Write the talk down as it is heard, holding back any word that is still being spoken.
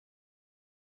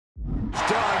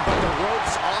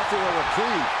ropes offer a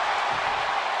reprieve.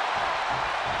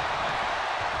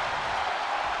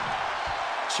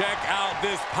 Check out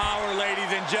this power,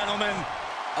 ladies and gentlemen.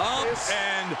 Up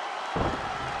and...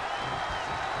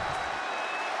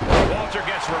 Walter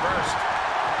gets reversed.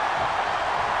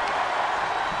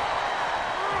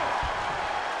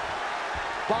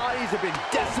 Bodies have been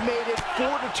decimated,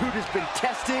 fortitude has been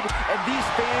tested, and these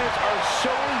fans are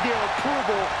showing their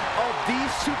approval of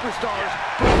these superstars'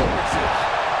 performances.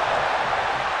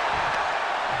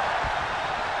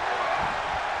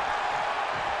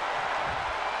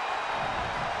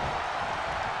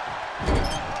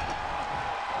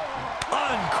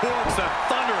 Uncorks a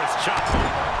thunderous chop.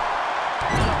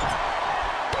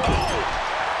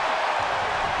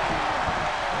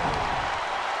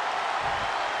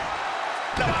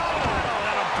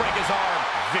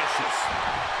 Vicious.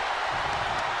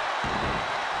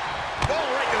 Oh,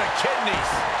 right to the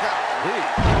kidneys. Golly.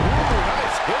 Ooh,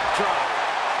 nice hip drop.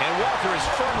 And Walter is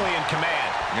firmly in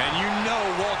command. And you know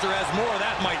Walter has more of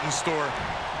that might in store.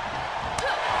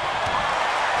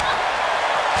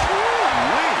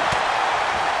 Ooh-wee.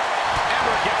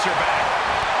 Ember gets her back.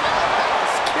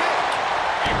 Nice kick.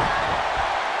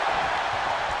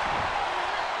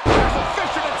 There's a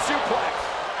fisherman suplex.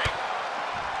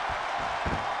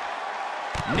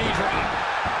 Knee drop.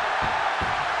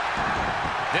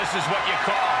 This is what you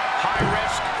call high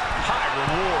risk, high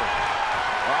reward.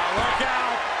 Oh, look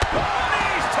out.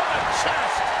 Knees to the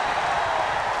chest.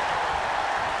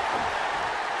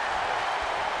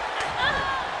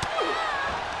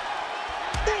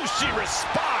 Ooh, she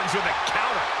responds with a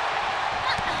counter.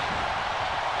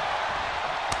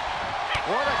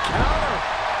 What a counter.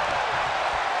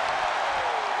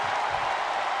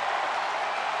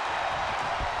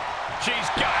 She's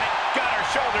got it. Got her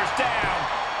shoulders down.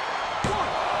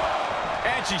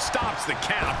 And she stops the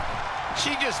count.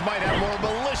 She just might have more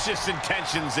malicious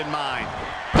intentions in mind.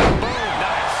 Boom,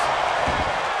 nice.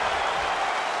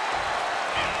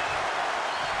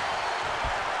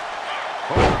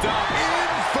 Hold up.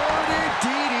 Inverted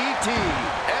DDT.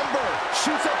 Ember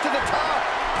shoots up to the top.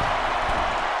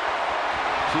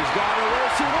 She's got her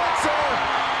where she wants her.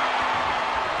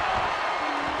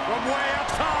 From way up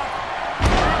top.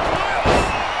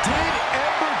 Did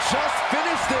Ember just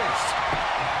finish this?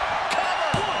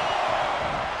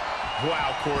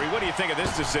 Wow, Corey, what do you think of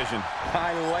this decision?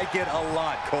 I like it a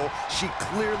lot, Cole. She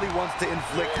clearly wants to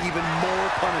inflict even more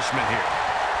punishment here.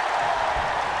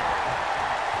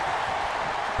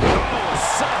 Oh,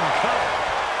 sudden cover.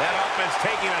 That offense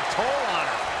taking a toll on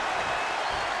her.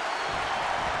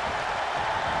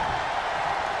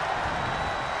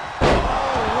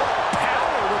 Oh, what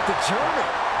power with the German.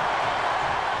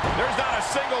 There's not a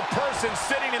single person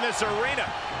sitting in this arena.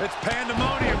 It's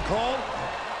pandemonium, Cole.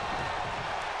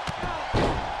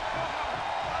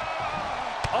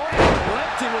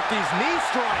 Unrelenting with these knee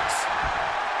strikes.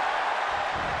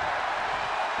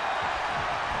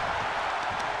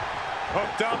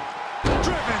 Hooked up.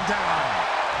 Driven down.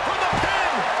 For the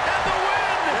pin and the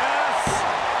win! Yes.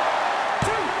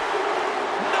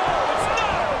 No, it's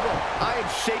not! I am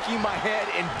shaking my head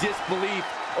in disbelief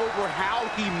over how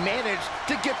he managed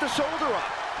to get the shoulder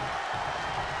up.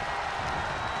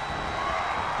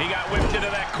 He got whipped into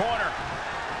that corner.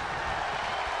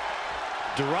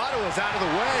 Dorado is out of the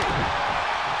way.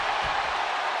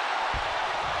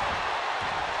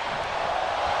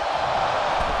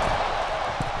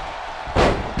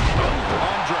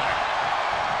 On drag.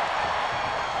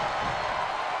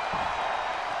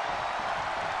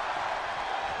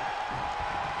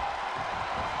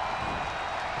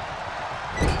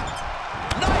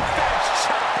 Knife edge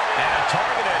chop. And a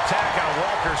targeted attack on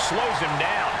Walker slows him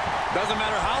down. Doesn't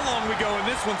matter how long we go in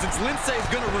this one, since Lindsay's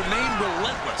going to remain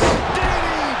relentless.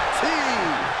 DDT!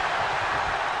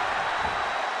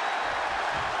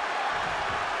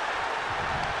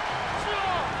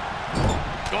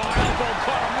 Oh, elbow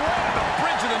caught him right on the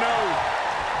bridge of the nose.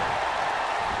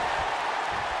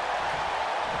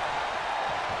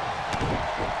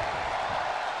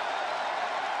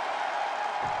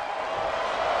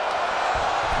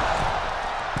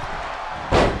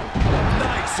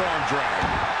 Nice arm drag.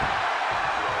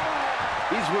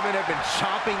 These women have been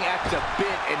chomping at the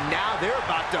bit, and now they're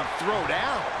about to throw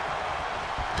down.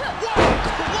 What a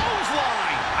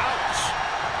clothesline! Ouch!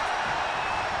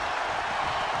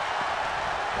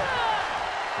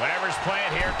 Whatever's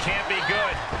playing here can't be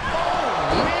good.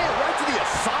 Oh, man, right to the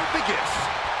esophagus.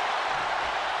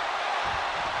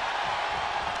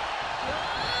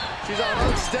 She's on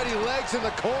unsteady legs in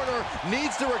the corner,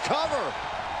 needs to recover.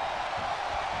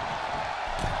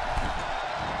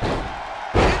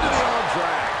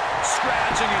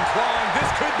 Scratching and clawing. This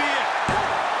could be it.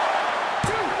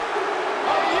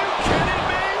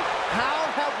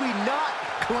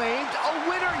 claimed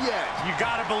a winner yet. You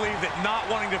gotta believe that not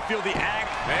wanting to feel the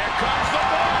agony. There comes the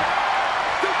ball.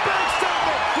 The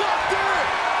backstabbing blocked in.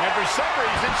 And for some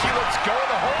reason, she lets go of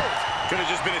the hold. Could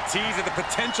have just been a tease of the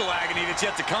potential agony that's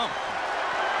yet to come.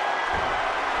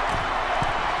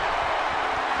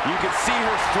 You can see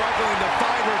her struggling to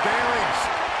find her bearings.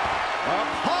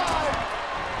 Up high.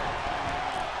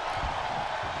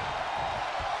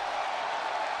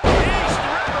 East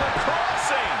River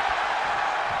crossing.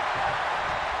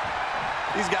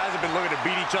 These guys have been looking to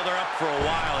beat each other up for a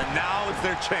while, and now it's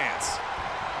their chance.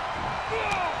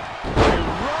 A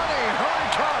running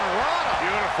hurricanrana.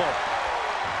 Beautiful.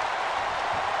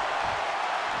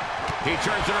 He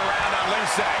turns it around on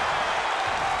Lindsay.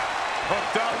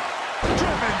 Hooked up.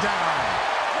 Driven down.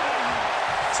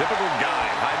 Typical guy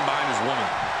hiding behind his woman.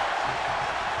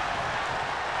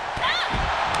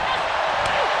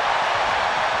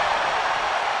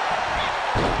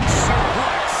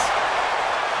 Suplex.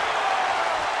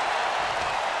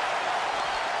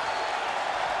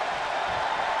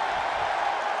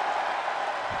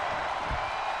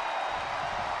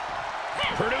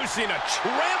 Producing a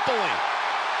trampling.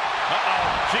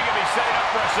 She can be setting up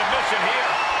for a submission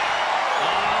here.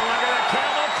 Oh, look at the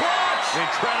camel clutch.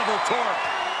 Incredible torque.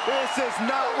 This is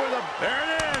not where the... There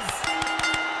it is.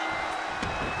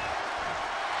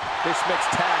 This makes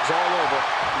tags all over.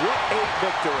 What a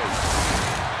victory.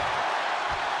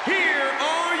 Here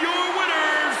are your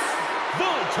winners,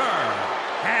 Walter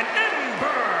and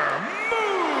Ember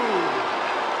Moon.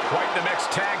 Quite the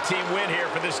mixed tag team win here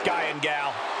for this guy and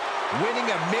gal. Winning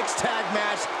a mixed tag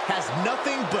match has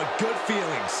nothing but good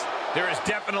feelings. There is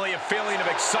definitely a feeling of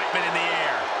excitement in the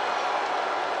air.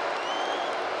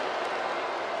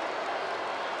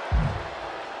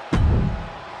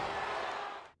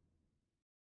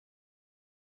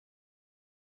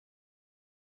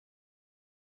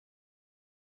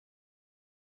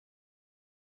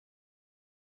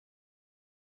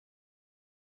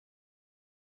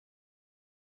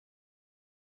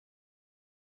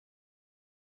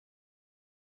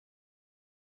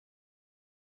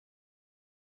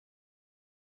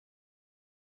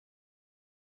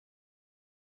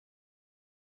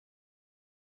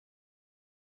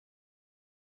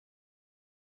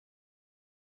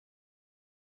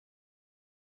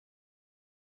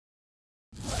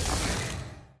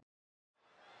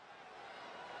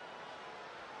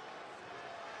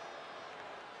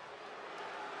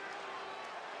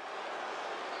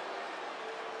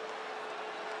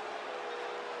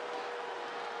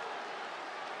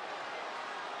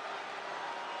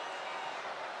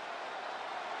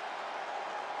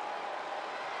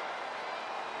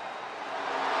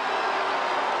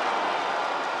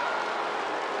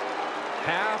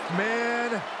 Half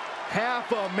man,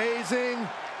 half amazing,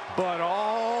 but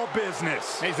all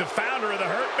business. He's the founder of the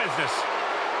Hurt Business.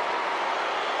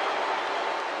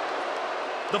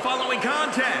 The following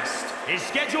contest is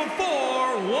scheduled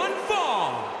for one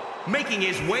fall. Making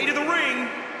his way to the ring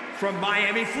from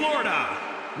Miami, Florida,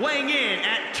 weighing in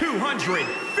at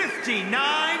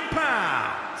 259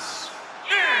 pounds,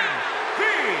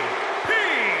 MVP.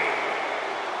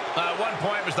 At one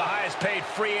point was the highest paid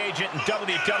free agent in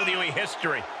WWE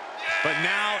history. But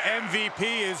now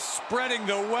MVP is spreading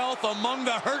the wealth among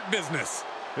the Hurt Business.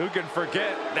 Who can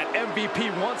forget that MVP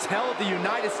once held the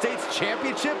United States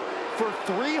Championship for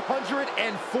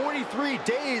 343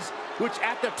 days, which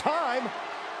at the time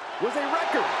was a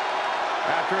record.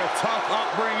 After a tough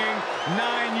upbringing,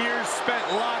 9 years spent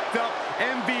locked up,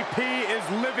 MVP is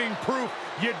living proof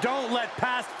you don't let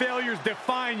past failures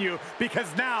define you,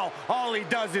 because now all he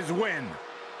does is win.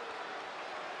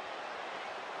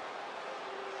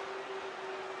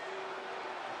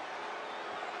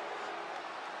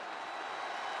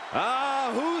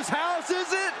 Whose house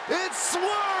is it? It's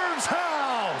Swerve's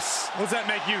house! What does that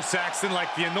make you, Saxton?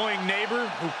 Like the annoying neighbor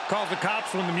who calls the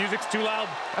cops when the music's too loud?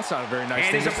 That's not a very nice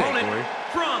And thing his to say, opponent Corey.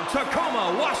 from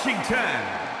Tacoma, Washington,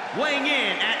 weighing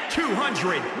in at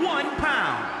 201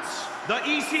 pounds, the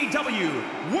ECW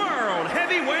World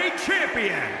Heavyweight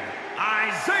Champion,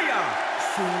 Isaiah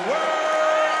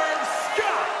Swerve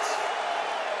Scott.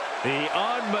 The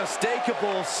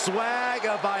unmistakable swag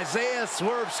of Isaiah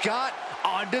Swerve Scott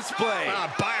on display.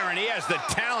 Byron, he has the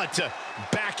talent to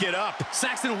back it up.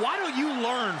 Saxton, why don't you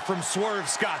learn from Swerve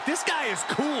Scott? This guy is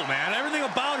cool, man. Everything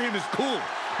about him is cool.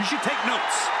 You should take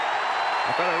notes.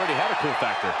 I thought I already had a cool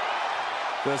factor.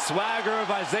 The swagger of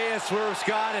Isaiah Swerve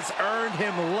Scott has earned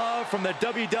him love from the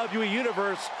WWE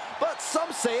Universe, but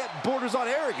some say it borders on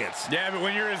arrogance. Yeah, but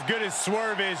when you're as good as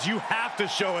Swerve is, you have to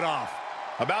show it off.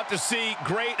 About to see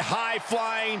great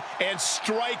high-flying and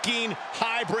striking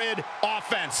hybrid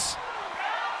offense.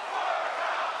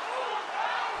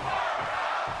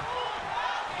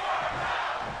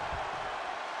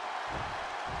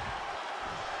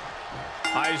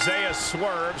 Isaiah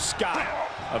Swerve Scott,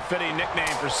 a fitting nickname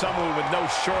for someone with no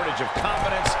shortage of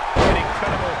confidence and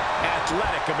incredible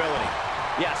athletic ability.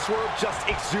 Yeah, Swerve just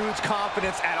exudes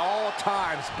confidence at all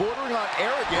times, bordering on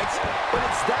arrogance, but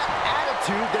it's that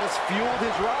attitude that has fueled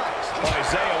his rise. Well,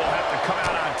 Isaiah will have to come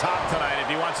out on top tonight if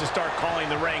he wants to start calling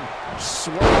the ring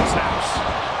Swerve's house.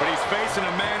 But he's facing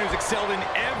a man who's excelled in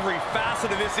every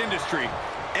facet of this industry.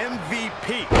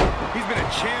 MVP. He's been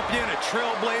a champion, a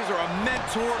trailblazer, a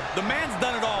mentor. The man's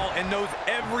done it all and knows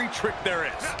every trick there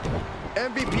is.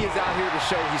 MVP is out here to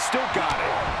show he's still got it.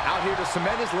 Out here to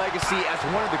cement his legacy as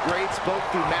one of the greats, both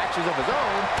through matches of his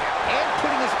own and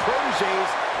putting his protégés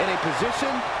in a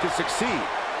position to succeed.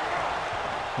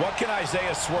 What can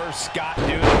Isaiah Swerve Scott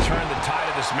do to turn the tide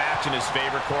of this match in his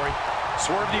favor, Corey?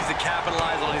 Swerve needs to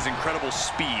capitalize on his incredible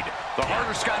speed. The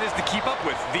harder Scott is to keep up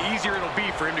with, the easier it'll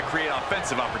be for him to create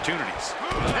offensive opportunities.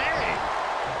 Hey!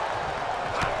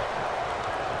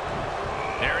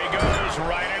 There he goes,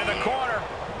 right into the corner.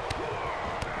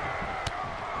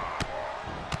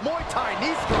 Muay Thai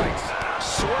knee strikes.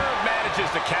 Swerve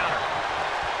manages to counter.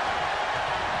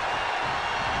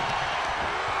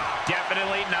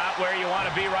 Definitely not where you want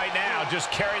to be right now. Just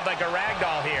carried like a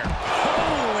ragdoll here.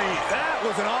 Holy, that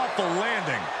was an awful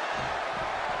landing.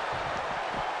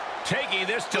 Taking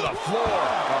this to the floor.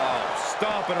 Oh,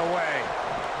 stomping away.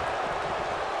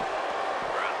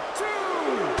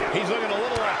 He's looking a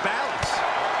little off balance.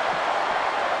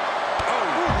 Oh,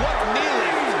 what a knee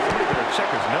lift. Somebody better check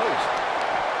his nose.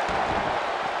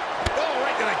 Oh,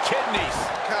 right to the kidneys.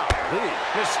 Golly.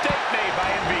 Mistake made by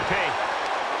MVP.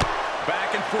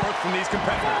 Back and forth from these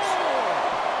competitors.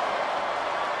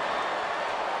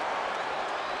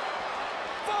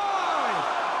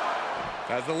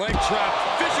 As the leg trap,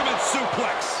 fisherman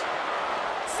suplex.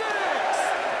 6.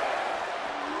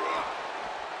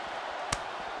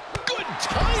 Good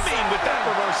timing with that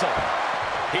reversal.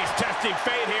 He's testing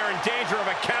fate here, in danger of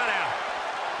a countout.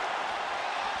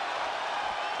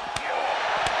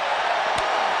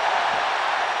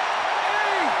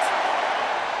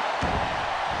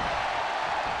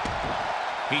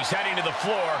 He's heading to the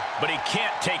floor, but he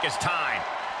can't take his time.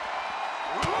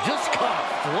 Just caught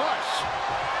flush.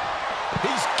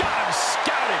 He's got him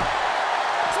scouted.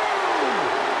 2.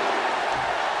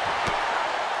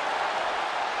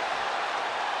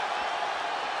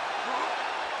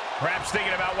 Perhaps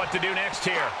thinking about what to do next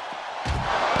here. Oh,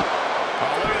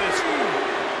 look at this.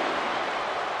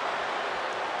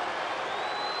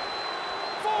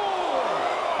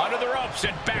 4. Under the ropes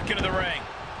and back into the ring.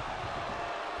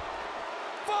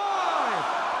 5.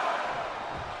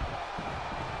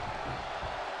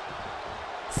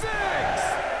 6.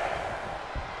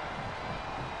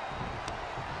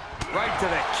 Right to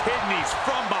the kidneys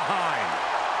from behind.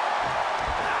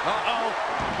 Uh-oh.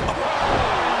 Oh,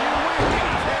 you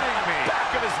kidding me?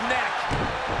 Back of his neck.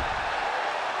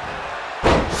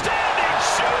 Standing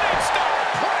shooting star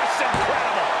press,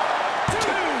 incredible.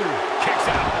 2. Kicks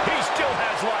out. He still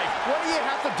has life. What do you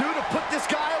have to do to put this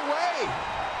guy away?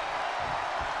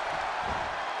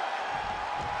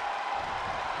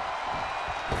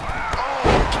 Oh,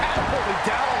 catapulted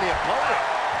down on the opponent.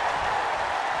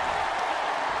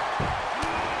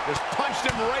 Just punched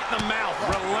him right in the mouth.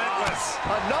 Relentless.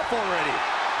 Enough already.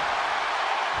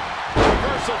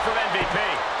 Reversal from MVP.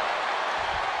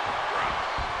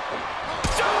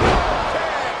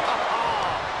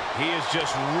 He is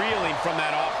just reeling from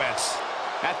that offense.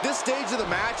 At this stage of the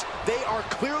match, they are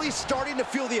clearly starting to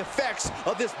feel the effects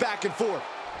of this back and forth.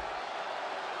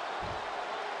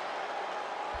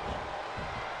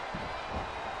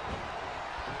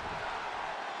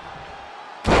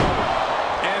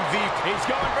 He's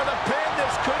going for the pin.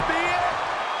 This could be it.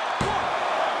 1,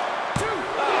 2.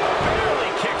 Barely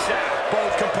kicks out.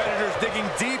 Both competitors digging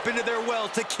deep into their well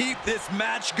to keep this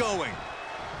match going.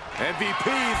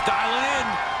 MVP's dialing in.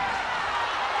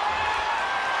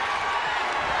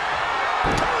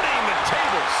 Turning the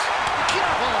tables.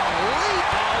 Golly.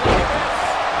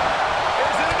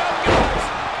 Is it enough, guys?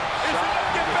 Is it enough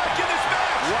to get back in this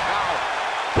match? Wow.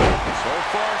 So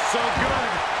far, so good.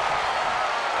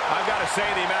 I've got to say,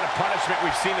 the amount of punishment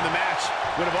we've seen in the match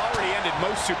would have already ended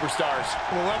most superstars.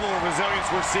 The level of resilience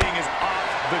we're seeing is off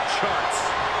the charts.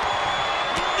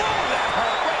 Oh, that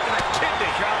hurt right to the kidney.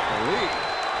 Golly.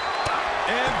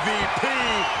 MVP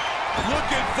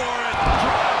looking for it.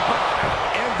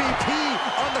 MVP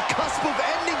on the cusp of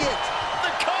ending it.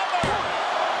 The cover.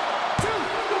 1, 2,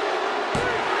 3.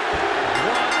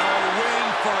 What a win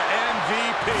for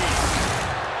MVP.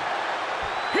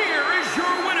 Here is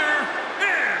your winner,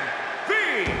 MVP.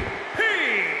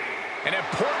 An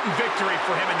important victory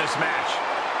for him in this match.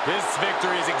 This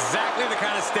victory is exactly the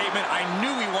kind of statement I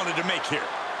knew he wanted to make here.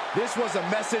 This was a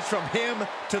message from him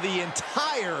to the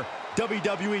entire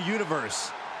WWE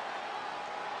Universe.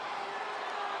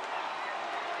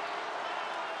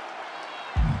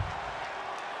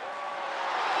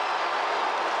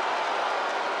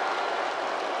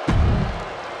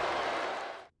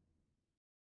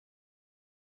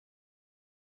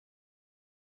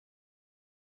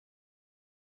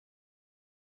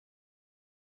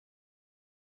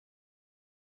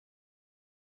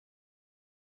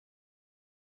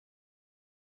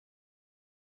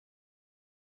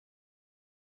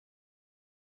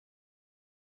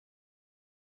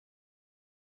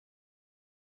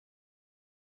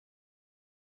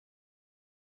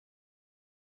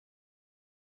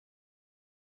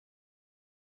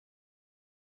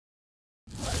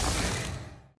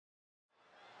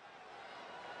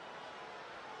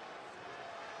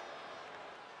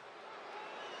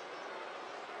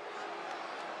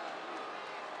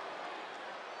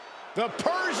 The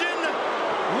Persian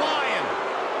Lion.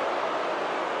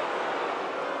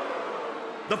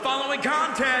 The following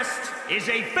contest is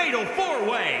a fatal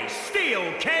four-way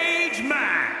steel cage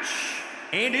match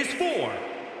and is for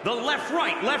the left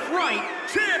right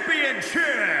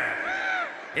championship.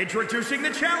 Introducing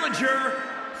the challenger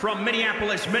from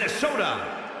Minneapolis, Minnesota,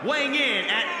 weighing in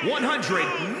at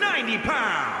 190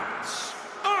 pounds,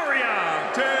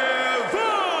 Arya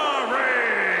Daivari.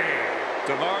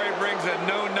 Daivari brings a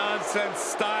no-nonsense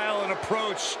style and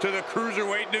approach to the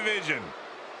cruiserweight division.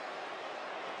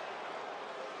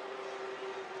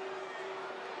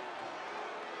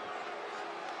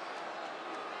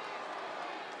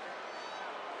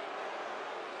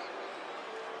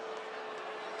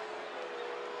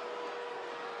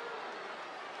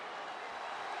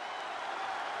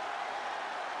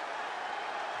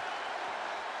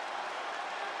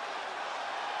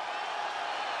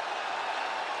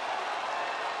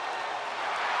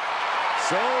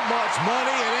 So much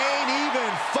money, it ain't even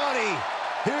funny.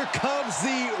 Here comes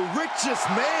the richest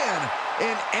man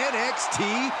in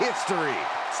NXT history.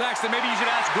 Saxton, maybe you should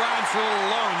ask Grimes for a little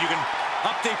loan. You can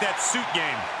update that suit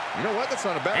game. You know what? That's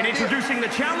not a bad And idea. introducing the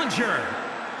challenger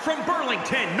from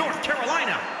Burlington, North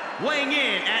Carolina, weighing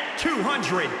in at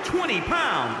 220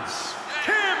 pounds,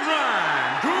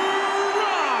 Cameron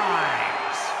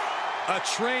Grimes. A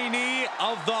trainee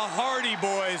of the Hardy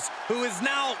Boys, who is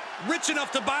now rich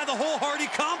enough to buy the whole Hardy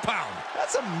compound.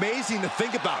 That's amazing to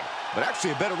think about, but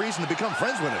actually a better reason to become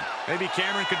friends with him. Maybe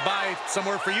Cameron could buy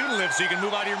somewhere for you to live so you can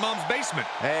move out of your mom's basement.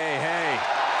 Hey, hey.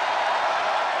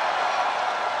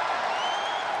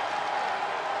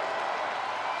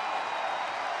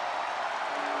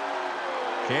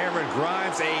 Cameron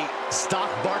Grimes, a stock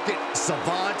market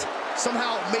savant,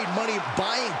 somehow made money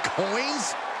buying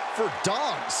coins for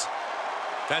dogs.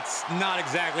 That's not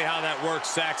exactly how that works,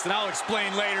 Saxton. I'll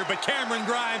explain later, but Cameron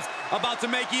Grimes about to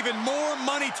make even more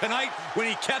money tonight when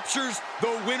he captures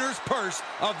the winner's purse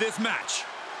of this match.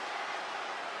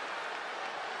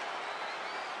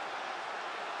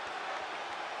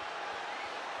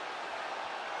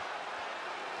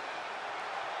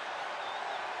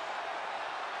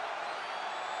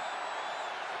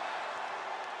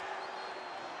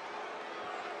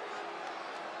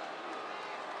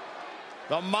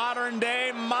 The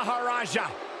modern-day Maharaja.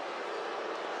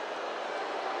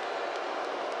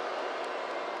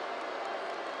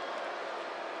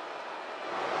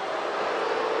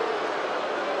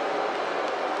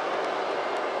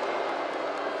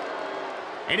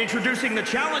 And introducing the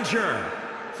challenger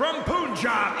from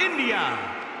Punjab, India,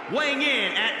 weighing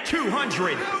in at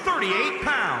 238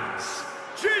 pounds,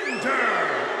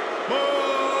 Jinder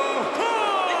Mahal.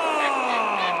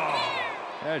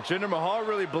 Yeah, Jinder Mahal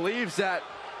really believes that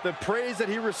the praise that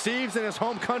he receives in his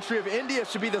home country of India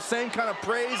should be the same kind of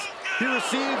praise he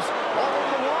receives all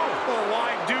over the world. Well,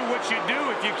 why do what you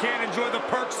do if you can't enjoy the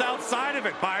perks outside of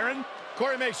it, Byron?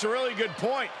 Corey makes a really good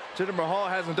point. Jinder Mahal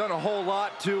hasn't done a whole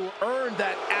lot to earn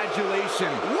that adulation.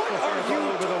 What are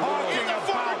you talking He's a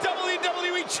former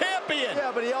WWE champion.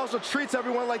 Yeah, but he also treats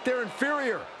everyone like they're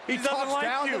inferior. He doesn't talks like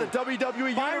down you. to the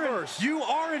WWE Byron, Universe. you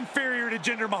are inferior to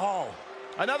Jinder Mahal.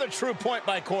 Another true point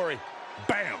by Corey.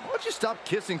 Bam. Why don't you stop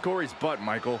kissing Corey's butt,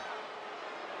 Michael?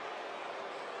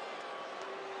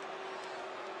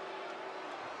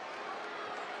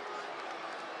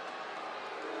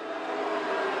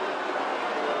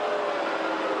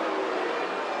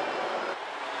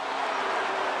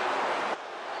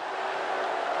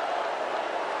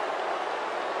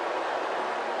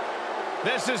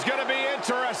 This is going to be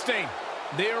interesting.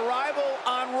 The arrival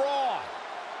on Raw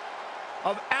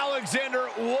of Alexander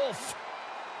Wolf.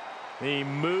 The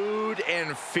mood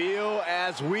and feel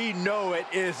as we know it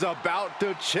is about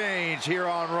to change here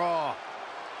on Raw.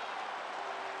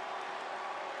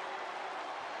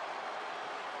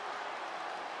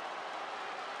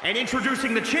 And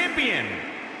introducing the champion,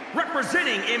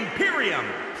 representing Imperium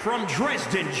from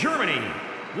Dresden, Germany,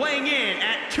 weighing in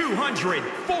at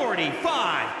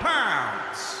 245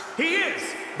 pounds. He is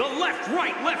the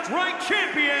left-right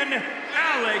champion,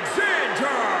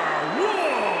 Alexander Wolf.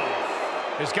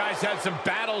 This guy's had some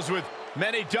battles with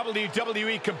many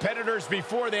WWE competitors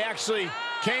before they actually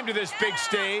came to this big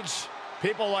stage.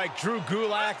 People like Drew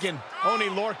Gulak and Oney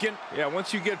Lorcan. Yeah,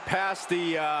 once you get past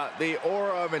the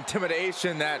aura of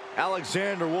intimidation that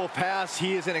Alexander Wolf has,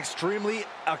 he is an extremely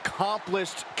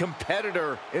accomplished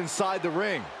competitor inside the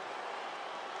ring.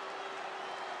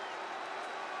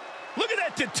 Look at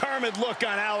that determined look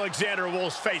on Alexander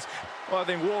Wolf's face. Well, I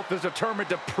think Wolf is determined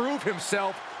to prove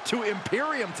himself to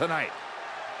Imperium tonight.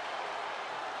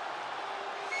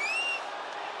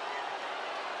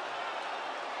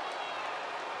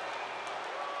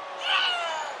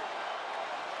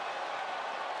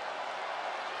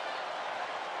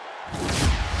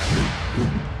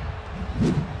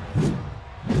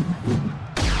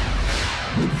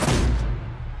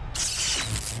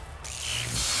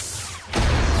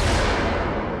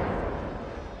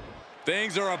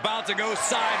 Things are about to go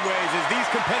sideways as these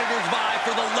competitors vie for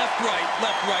the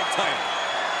left-right title.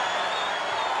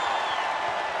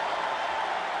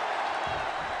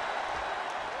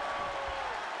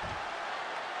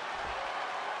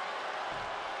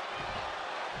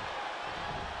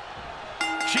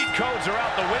 Cheat codes are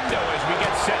out the window as we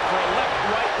get set for a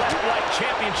left-right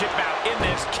championship bout in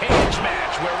this cage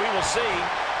match where we will see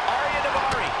Arya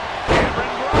Daivari,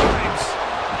 Cameron Grimes,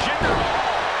 Jinder Mahal,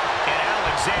 and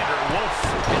Alexander Wolf.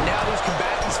 And now these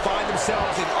combatants find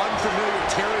themselves in unfamiliar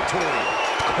territory.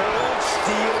 Cold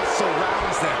steel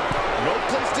surrounds them. No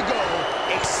place to go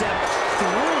except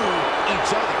through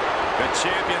each other. The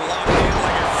champion locked in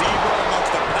like a zebra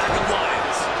amongst a pack of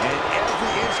lions. And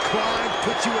every inch climbed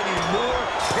puts you in a more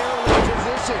perilous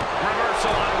position.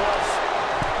 Reversal on Wolf.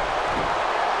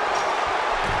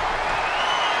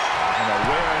 And they're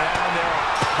wearing down their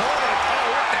opponent. Oh,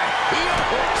 what the heel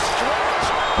hook stretch.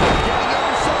 Getting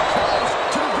ever so close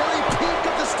to the very peak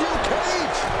of the steel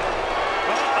cage.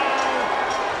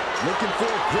 Looking for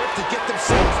a grip to get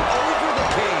themselves over the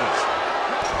cage.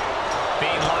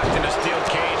 Being locked in a steel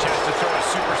cage has to throw a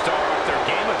superstar off their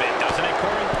game a bit, doesn't it,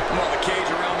 Corey? Well, the cage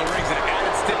around the ring's an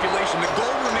added stipulation. The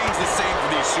goal remains the same for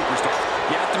these superstars.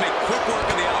 You have to make quick work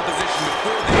of the opposition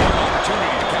before they have an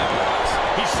opportunity to capitalize.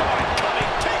 He saw it coming,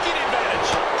 taking advantage.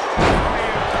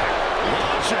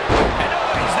 Launching, and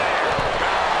nobody's there.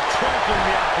 Trampling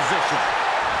the opposition.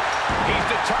 He's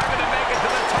determined to make it to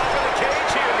the top of the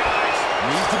cage here, guys.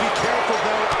 Needs to be careful,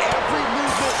 though. Every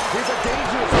movement is a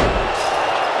dangerous one.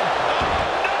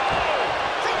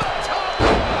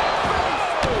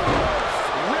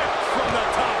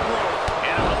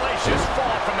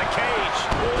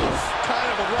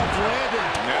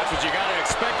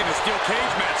 Steel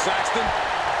cage match, Saxton.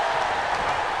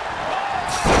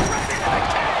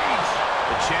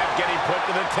 The champ getting put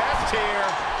to the test here.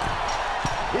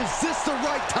 Is this the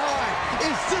right time?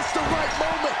 Is this the right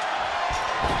moment?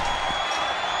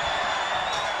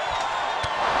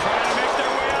 Trying to make their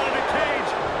way out of the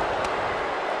cage.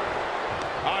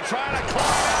 Trying to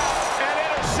climb out and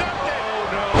intercept it.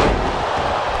 Oh, no.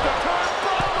 The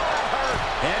turnbuckle hurt.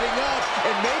 Heading up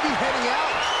and maybe heading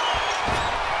out.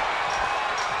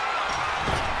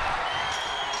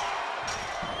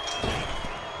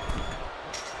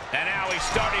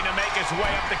 Starting to make his way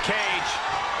up the cage.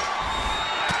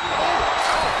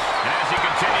 And as he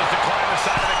continues to climb the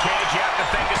side of the cage, you have to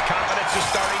think his confidence is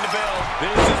starting to build.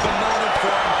 This is the moment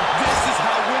for him. This is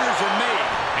how winners are made.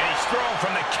 And he's thrown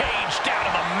from the cage down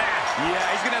to the mat. Yeah,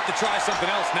 he's going to have to try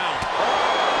something else now.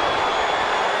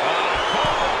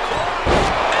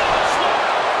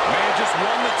 Man just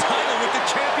won the title with the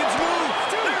champion's move.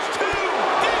 There's two.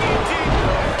 Digging deep.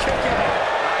 Kicking it.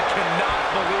 I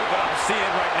cannot believe what I'm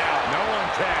seeing right now. No one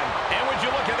can. And would you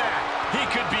look at that? He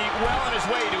could be well on his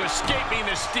way to escaping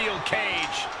the steel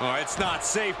cage. Oh, it's not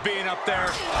safe being up there.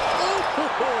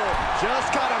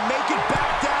 Just gotta make it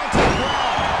back down to the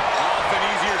ground. Often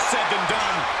easier said than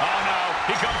done. Oh,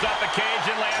 no. He comes off the cage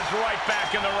and lands right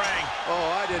back in the ring.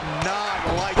 Oh, I did not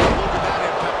like the look of that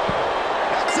impact.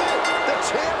 That's it. The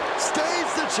champ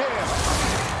stays the champ.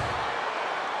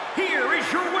 Here is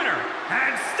your winner,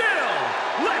 and still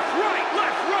left-right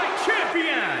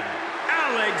champion,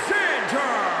 Alexander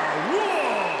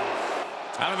Wolf.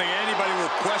 I don't think anybody will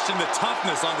question the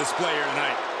toughness on display here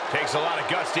tonight. Takes a lot of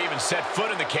guts to even set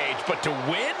foot in the cage, but to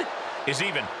win? is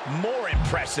even more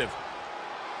impressive.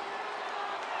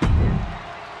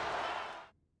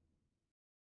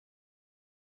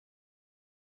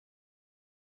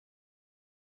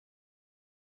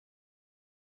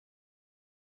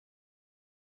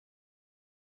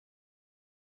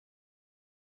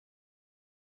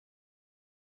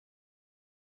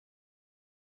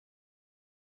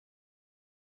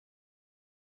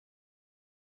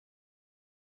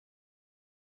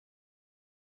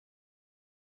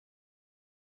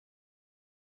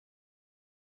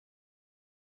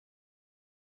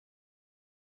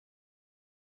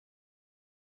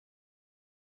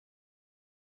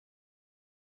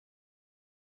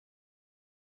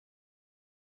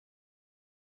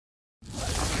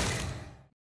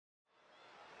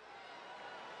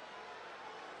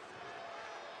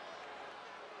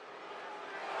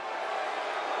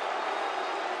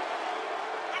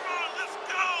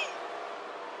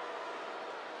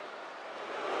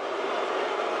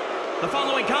 The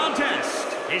following contest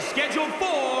is scheduled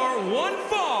for one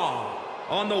fall.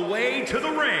 On the way to the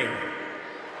ring,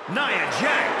 Nia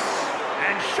Jax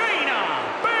and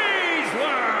Shayna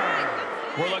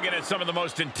Baszler. We're looking at some of the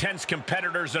most intense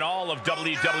competitors in all of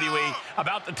WWE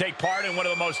about to take part in one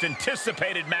of the most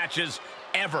anticipated matches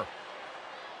ever.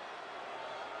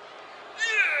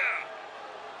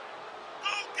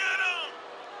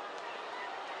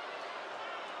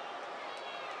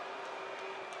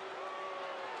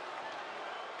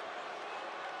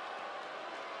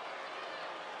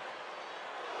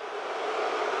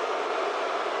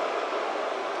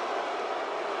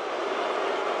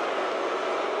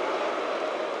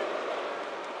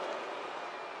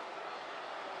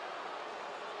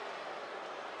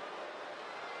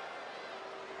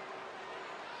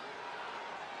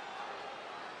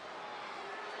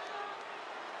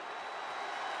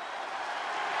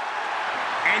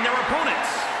 And their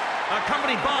opponents,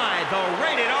 accompanied by the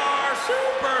Rated R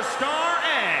Superstar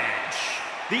Edge,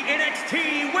 the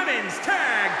NXT Women's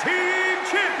Tag Team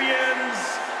Champions,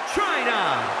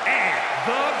 Chyna and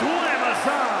the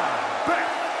Glamazon, Beth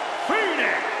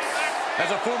Phoenix. As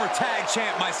a former tag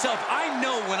champ myself, I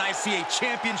know when I see a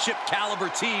championship caliber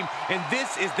team, and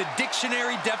this is the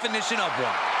dictionary definition of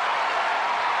one.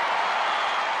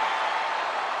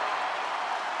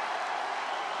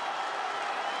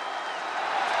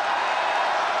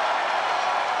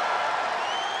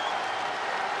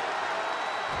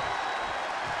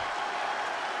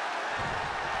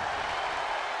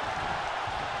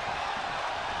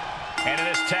 And in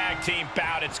this tag team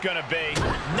bout, it's going to be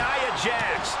Nia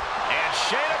Jax and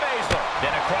Shayna Baszler. Then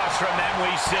across from them,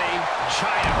 we see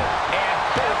Chyna and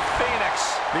Beth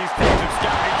Phoenix. These teams have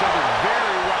scouted each other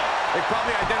very well. They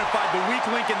probably identified the weak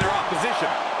link in their opposition.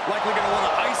 Likely going to want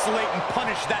to isolate and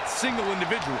punish that single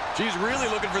individual. She's really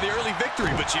looking for the early victory,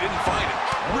 but she didn't find it.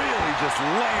 Really just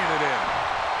laying it in.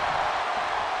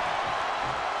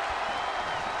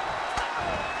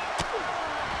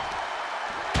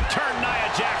 Turn Nia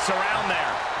Jax around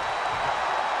there.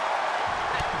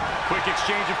 Quick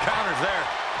exchange of counters there.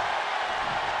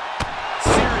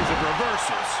 Series of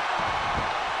reversals.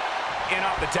 In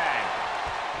off the tag.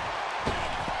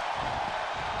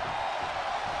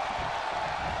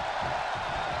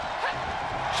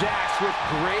 Jax with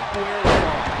great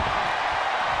wherewithal.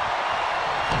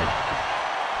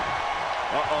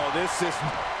 Uh-oh, this is...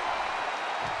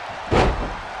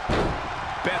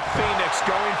 Beth Phoenix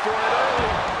going for it early.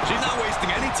 She's not wasting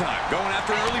any time, going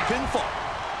after an early pinfall.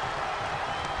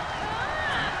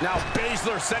 Now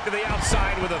Baszler sent to the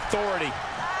outside with authority.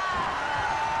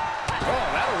 Oh,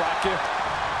 that'll rock you.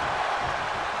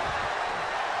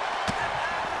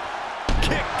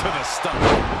 Kick to the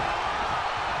stomach.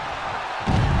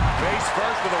 Face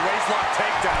first with a waistlock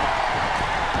takedown.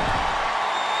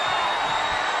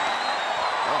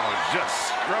 Oh, just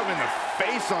scrubbing the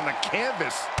face on the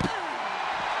canvas.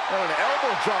 Oh, an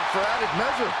elbow drop for added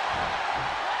measure.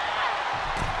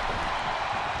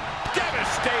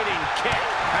 Devastating kick.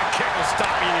 That kick will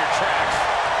stop you in your tracks.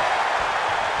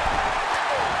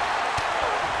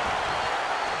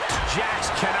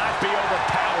 Jax cannot be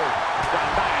overpowered.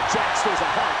 While Nia Jax throws a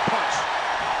hard punch.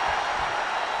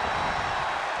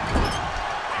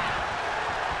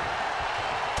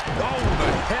 Oh,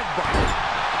 the headbutt.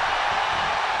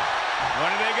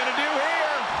 What are they going to do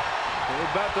here? We're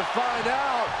about to find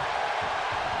out.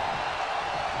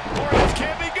 Or this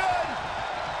can't be good.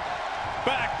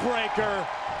 Backbreaker.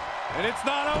 And it's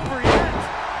not over yet.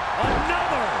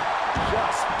 Another.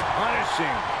 Just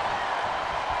punishing.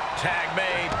 Tag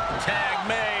made. Tag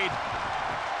made.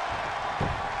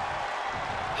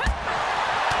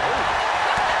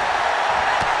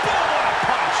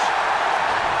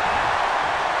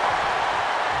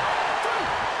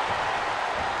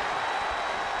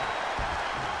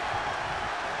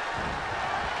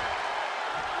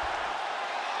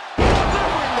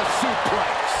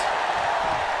 suplex.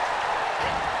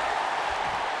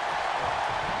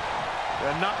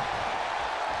 They're not...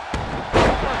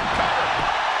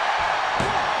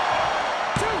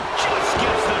 Just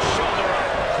gets the shoulder up.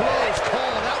 Close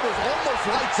call. That was almost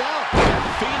lights out.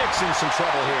 Phoenix in some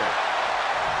trouble here.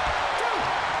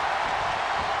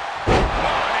 Oh,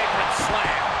 an apron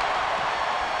slam.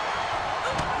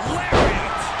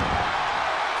 Lariat.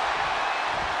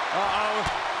 Uh-oh.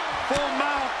 Full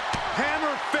mount.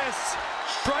 Hammer fists.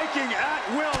 Striking at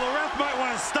will. The ref might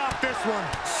want to stop this one.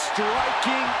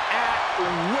 Striking at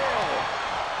will.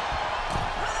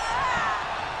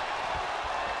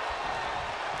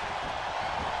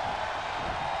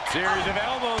 Series of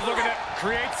elbows looking to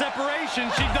create separation.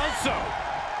 She does so.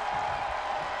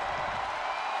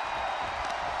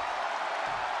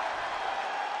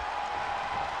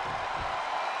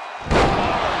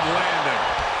 Hard landing.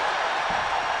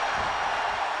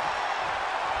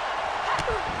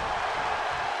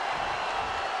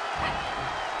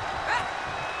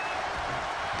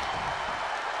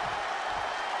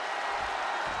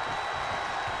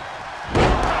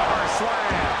 Power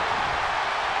slam.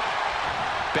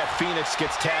 Beth Phoenix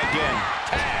gets tagged in.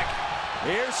 Tag.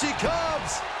 Here she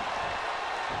comes.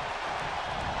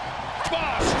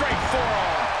 Oh, straight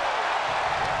forearm.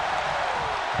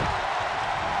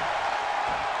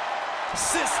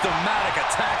 Systematic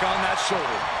attack on that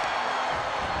shoulder.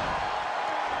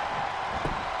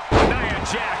 Nia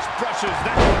Jax brushes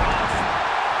that one off.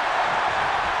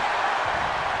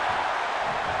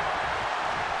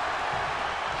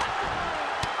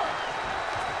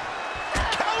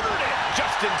 Countered it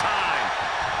just in time.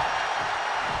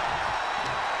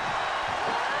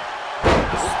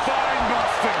 Spine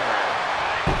buster.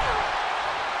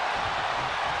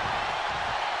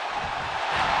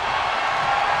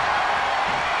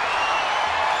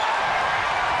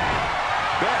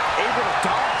 Beth able to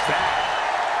dodge that.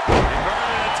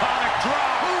 Inverted atomic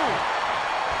drop. Ooh.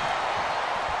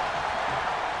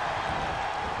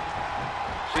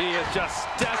 She is just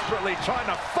desperately trying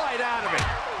to fight out of it.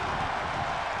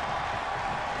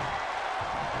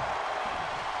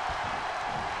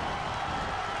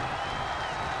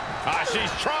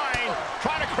 She's trying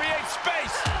to create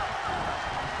space.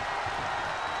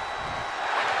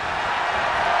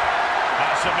 A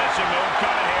submission move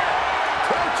coming here.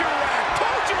 Told you, Rad.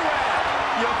 Told you, Rad.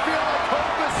 You feel like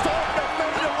hope is starting to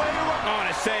fade away. On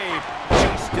a save,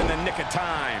 just in the nick of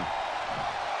time.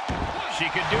 She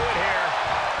could do it here.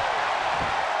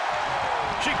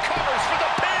 She covers for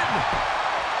the pin.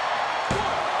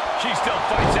 She still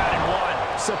fights out in one.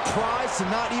 Surprised to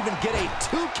not even get a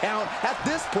 2 count at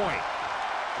this point.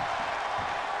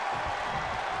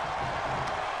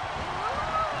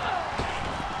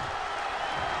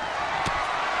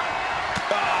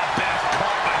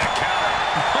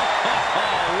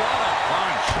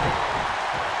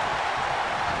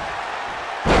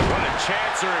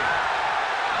 Chancery.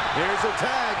 Here's her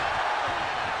tag.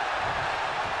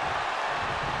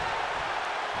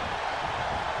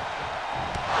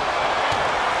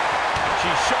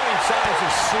 She's showing signs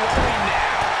of slowing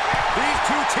now. These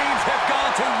two teams have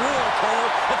gone to war, Cole.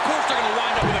 Of course they're going to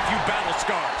wind up with a few battle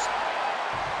scars.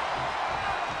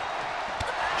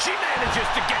 She manages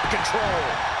to get control.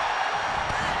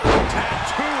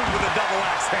 Tattooed with a double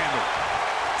axe handle.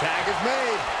 Tag is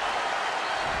made.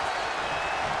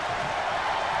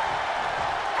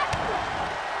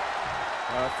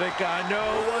 I think I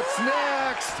know what's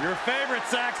next. Your favorite,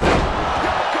 Saxton.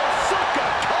 Yokosuka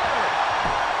cutter.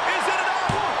 Is it enough?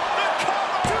 The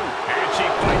cover. And she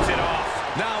fights it off.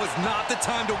 Now is not the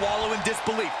time to wallow in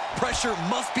disbelief. Pressure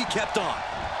must be kept on.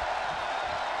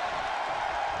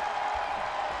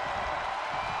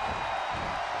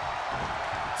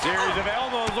 Series of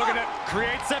elbows looking to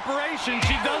create separation.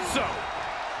 She does so.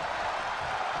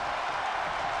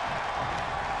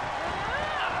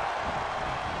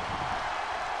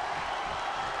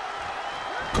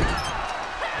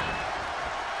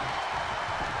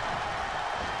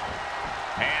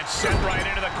 And sent right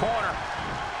into the corner.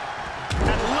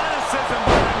 Athleticism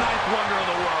by the ninth wonder of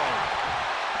the world.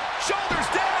 Shoulders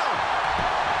down.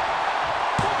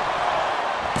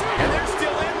 And they're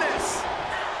still in this.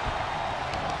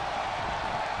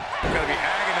 Going to be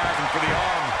agonizing for the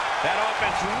arm. That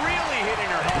offense really hitting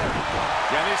her hard.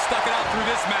 Yeah, they stuck it out through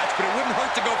this match, but it wouldn't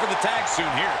hurt to go for the tag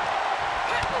soon here.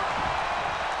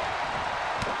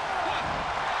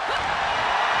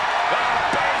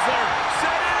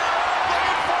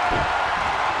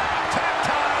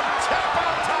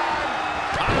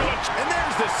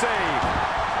 Save.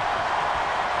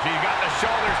 She got the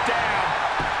shoulders down.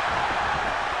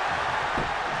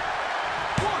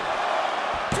 1,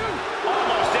 2.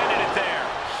 Almost ended it there.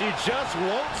 She just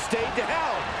won't stay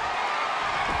down.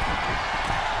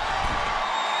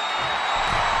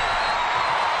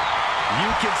 You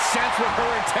can sense what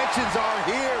her intentions are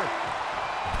here.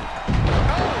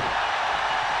 Oh!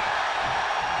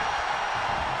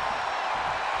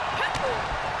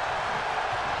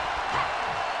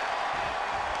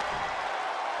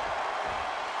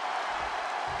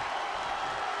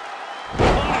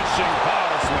 Punishing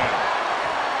power slam.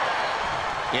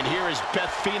 And here is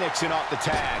Beth Phoenix in off the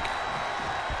tag.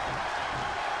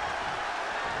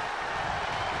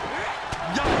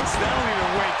 Yikes, that'll either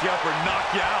wake you up or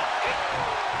knock you out.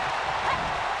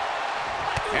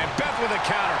 And Beth with a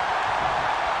counter.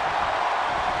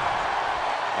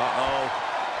 Uh-oh.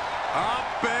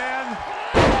 Up and...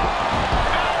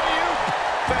 alley-oop!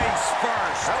 Face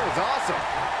first. That was awesome.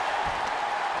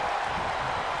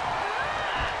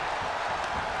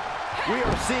 We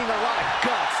are seeing a lot of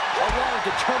guts, a lot of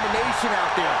determination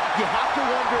out there. You have to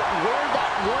wonder where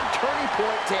that one turning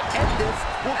point to end this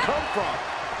will come from.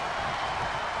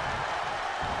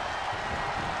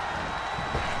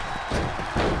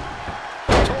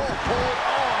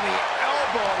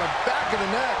 Of the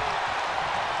neck.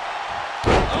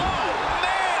 Oh,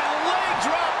 man! Leg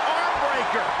drop arm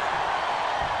breaker.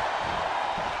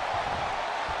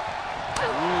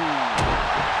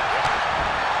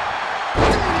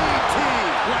 DDT.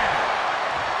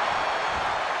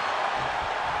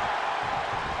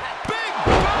 Big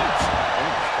boot.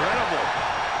 Incredible.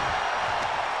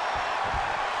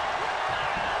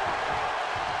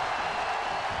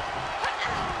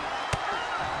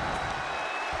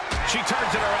 She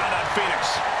turns it around on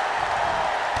Phoenix.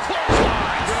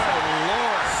 Clothesline. Good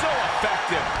Lord. So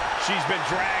effective. She's been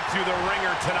dragged through the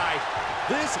ringer tonight.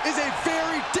 This is a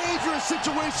very dangerous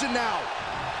situation now.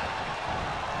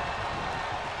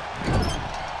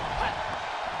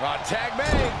 Tag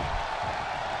made.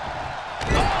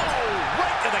 Oh,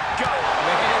 right to the gut.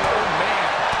 Man, oh, man.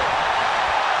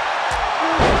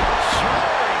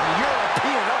 Jarring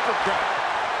European uppercut.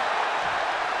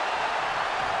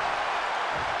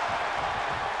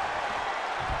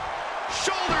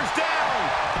 Shoulders down.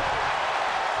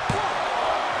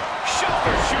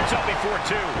 Shoulder shoots up before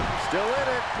two. Still in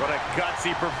it. What a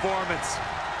gutsy performance.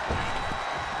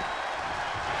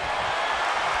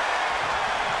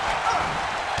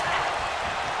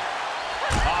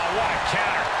 Oh, what a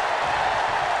counter.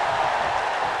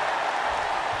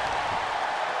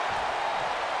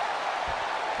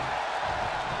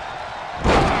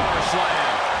 Power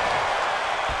slam.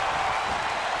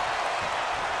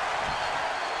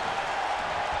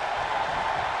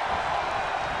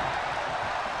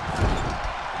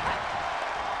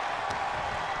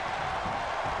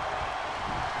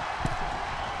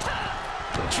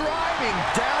 Driving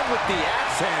down with the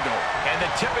axe handle. And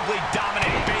the typically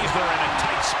dominant Baszler in a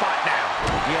tight spot now.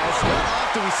 Yeah, it's not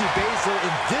often we see Baszler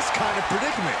in this kind of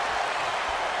predicament.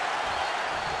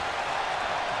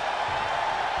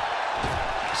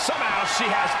 Somehow she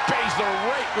has Baszler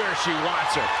right where she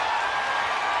wants her.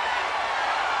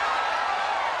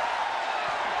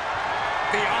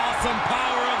 The awesome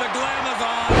power of the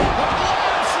Glamazon.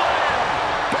 Glam slam!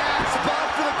 Bad spot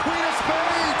for the Queen of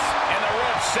Spades. And the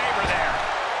rope saver there.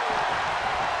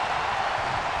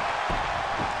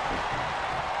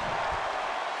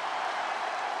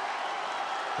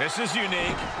 This is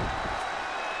unique.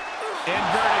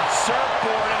 Inverted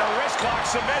surfboard and a wrist lock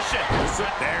submission.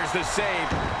 There's the save.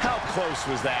 How close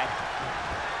was that?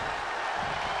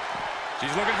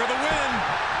 She's looking for the win.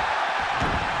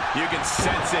 You can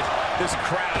sense it. This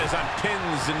crowd is on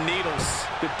pins and needles.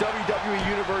 The WWE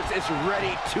Universe is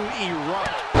ready to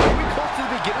erupt. Are we close to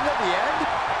the beginning of the end?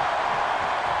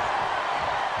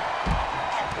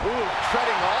 Ooh,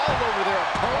 treading all over their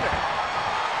opponent.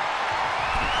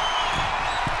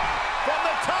 From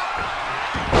the top.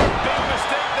 Big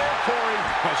mistake there, Corey.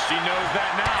 But she knows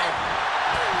that now.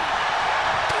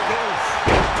 Oof,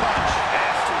 good punch.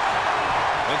 Nasty.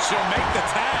 And she'll make the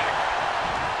tag.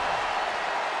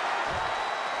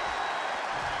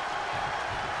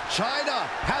 China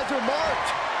has her marked.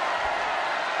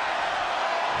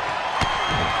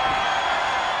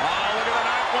 Oh, look at the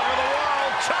knife over the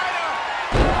world. China!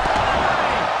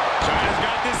 China's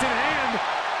got this in hand.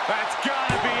 That's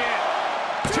gotta be it.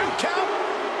 2 count.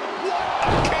 What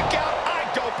a kick out. I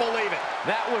don't believe it.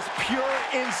 That was pure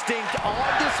instinct on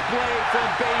display from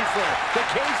Baszler. The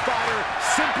cage fighter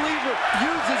simply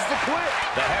refuses to quit.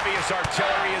 The heaviest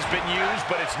artillery has been used,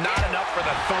 but it's not enough for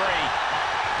the 3.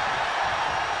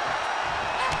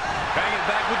 Bang it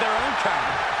back with their own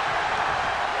counter.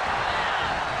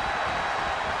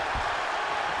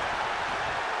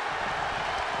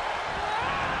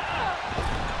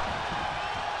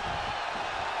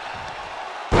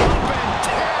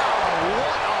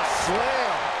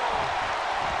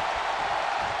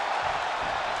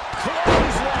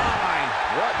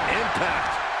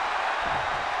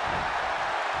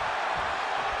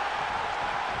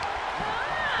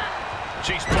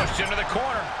 She's pushed into the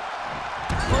corner.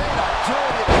 Great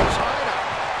agility by China.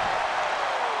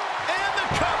 And the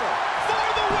cover for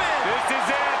the win. This is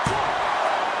it. 1,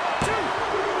 2,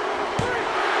 3.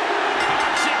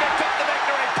 She picked up the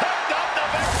victory. Picked up the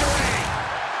victory.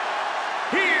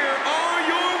 Here are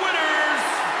your winners,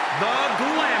 the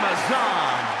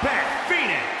Glamazon, Beth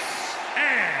Phoenix,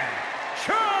 and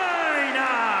China.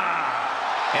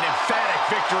 An emphatic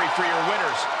victory for your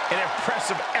winners. An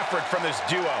impressive effort from this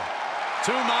duo.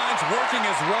 Two minds working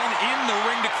as one in the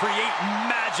ring to create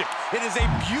magic. It is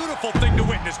a beautiful thing to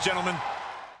witness, gentlemen.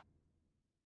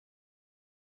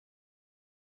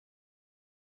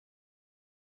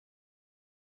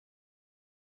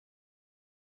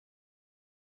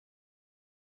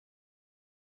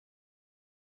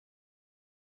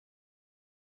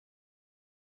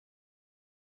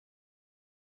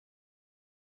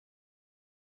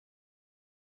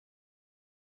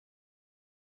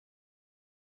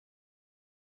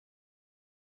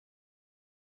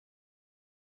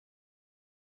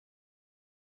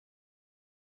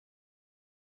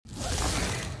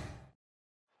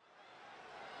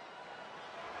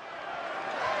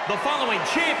 The following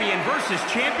champion versus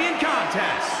champion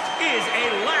contest is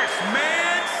a last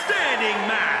man standing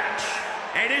match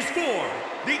and is for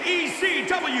the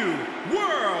ECW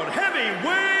World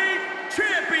Heavyweight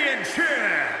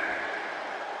Championship.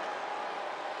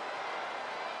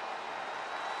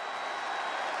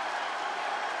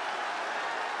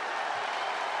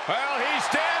 Well, he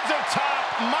stands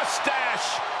atop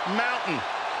Mustache Mountain.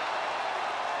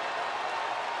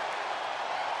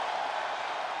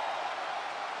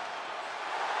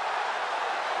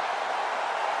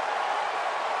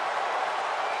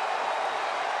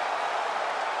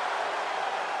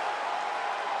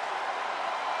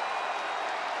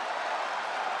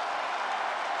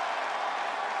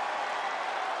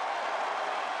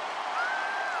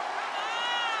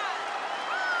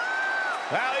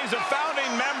 Well, he's a founding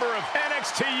member of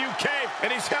NXT UK,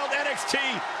 and he's held NXT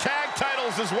tag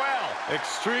titles as well.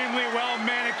 Extremely well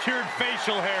manicured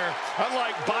facial hair.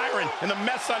 Unlike Byron and the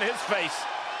mess on his face.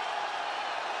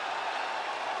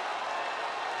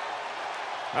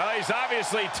 Well, he's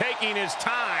obviously taking his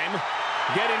time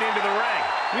getting into the ring.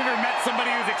 You ever met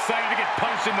somebody who's excited to get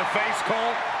punched in the face,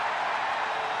 Cole?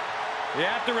 You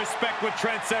have to respect what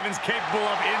Trent Seven's capable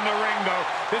of in the ring, though.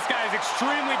 This guy is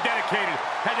extremely dedicated.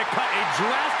 Had to cut a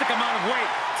drastic amount of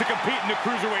weight to compete in the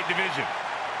cruiserweight division.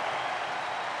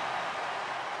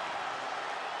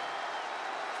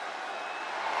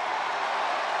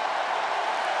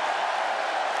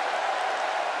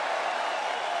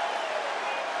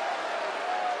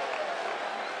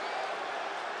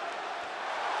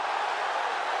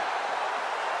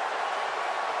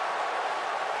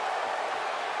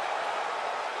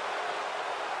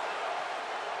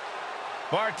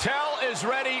 Bartel is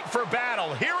ready for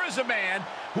battle. Here is a man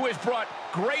who has brought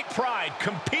great pride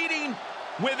competing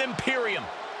with Imperium.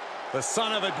 The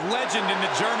son of a legend in the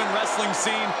German wrestling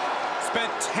scene, spent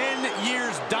 10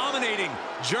 years dominating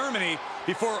Germany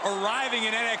before arriving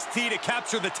in NXT to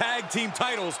capture the tag team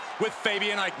titles with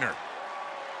Fabian Eichner.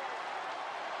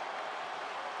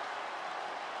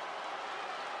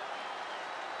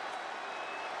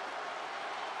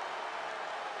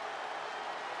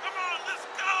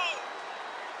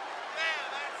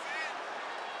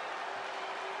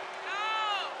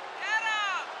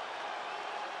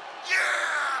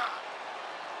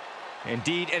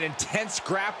 Indeed, an intense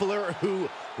grappler who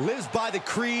lives by the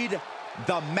creed,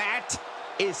 the mat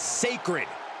is sacred.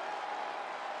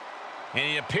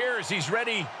 And it appears he's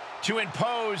ready to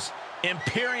impose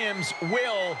Imperium's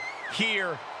will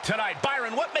here tonight.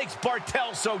 Byron, what makes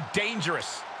Bartel so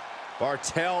dangerous?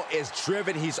 Bartel is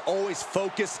driven, he's always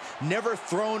focused, never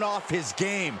thrown off his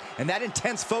game. And that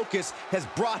intense focus has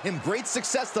brought him great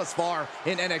success thus far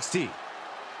in NXT.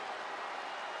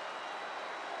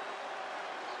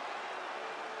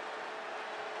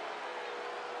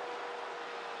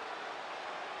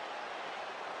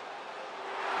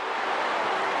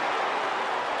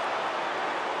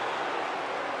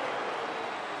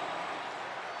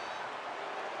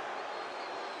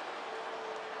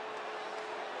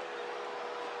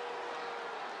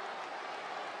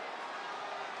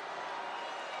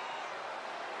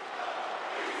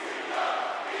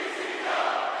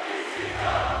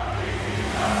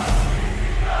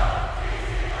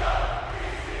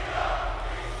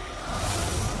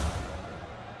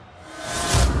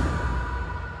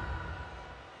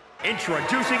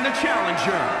 Introducing the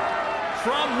challenger,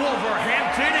 from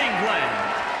Wolverhampton, England,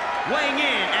 weighing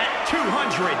in at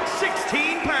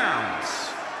 216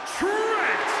 pounds,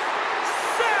 Trent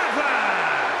Seven.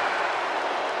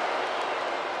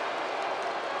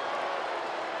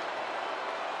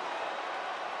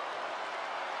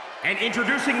 And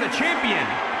introducing the champion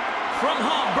from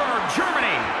Hamburg,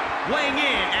 Germany, weighing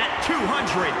in at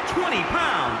 220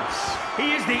 pounds.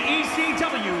 He is the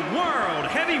ECW World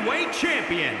Heavyweight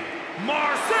Champion,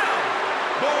 Marcel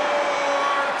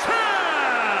Barthel.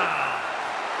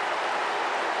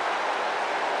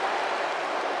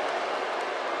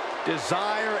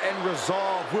 Desire and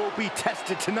resolve will be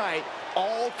tested tonight,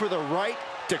 all for the right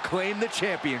to claim the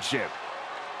championship.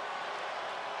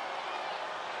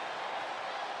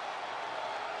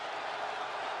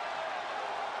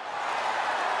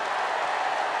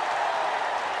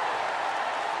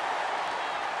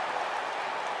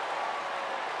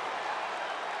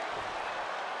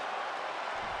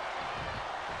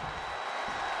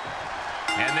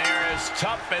 And there is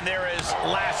tough, and there is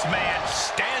last man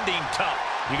standing tough.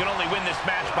 You can only win this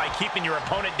match by keeping your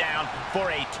opponent down for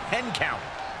a 10 count.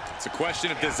 It's a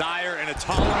question of desire and a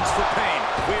tolerance for pain.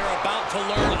 We are about to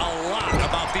learn a lot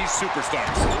about these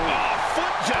superstars. Oh,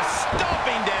 foot just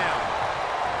stomping down.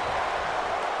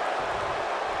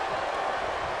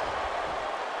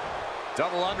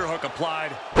 Double underhook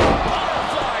applied.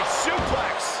 Butterfly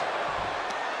suplex.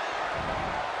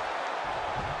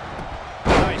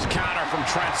 Nice counter from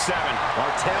Trent Seven.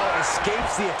 Barthel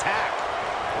escapes the attack.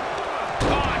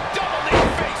 Oh, double knee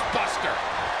face buster.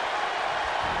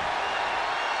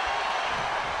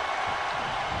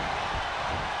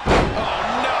 Oh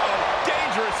no,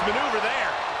 dangerous maneuver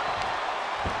there.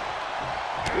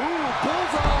 Ooh,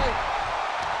 bullseye.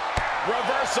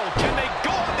 Reversal, can they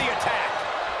go on the attack?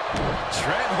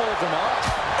 Trent holds him off.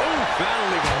 Ooh, that'll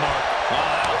leave a mark. Oh,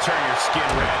 that'll turn your skin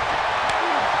red.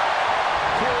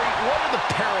 Corey, what are the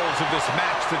perils of this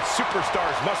match that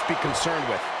superstars must be concerned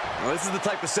with? Well, this is the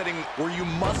type of setting where you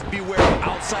must beware of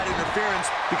outside interference,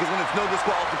 because when it's no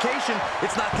disqualification,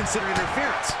 it's not considered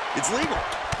interference. It's legal.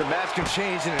 The match can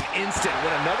change in an instant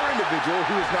when another individual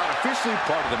who is not officially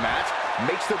part of the match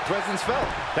makes their presence felt.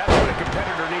 That's when a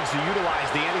competitor needs to utilize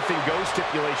the anything goes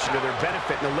stipulation to their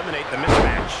benefit and eliminate the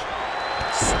mismatch.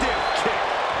 Stiff kick.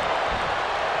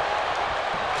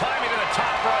 Climbing to the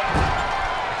top rope.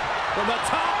 From the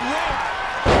top rope.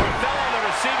 Fell on the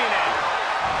receiving end.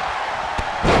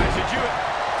 Guys, did you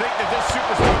think that this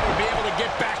superstar would be able to get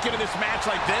back into this match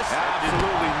like this?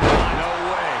 Absolutely not. No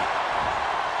way.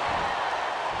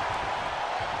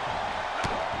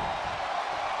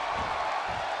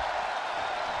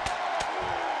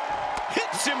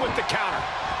 Hits him with the counter.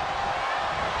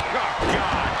 Oh,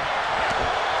 God.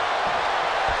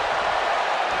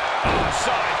 Oh,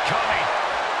 saw it coming.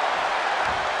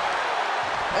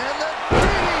 And the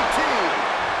DDT.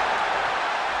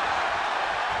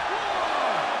 1,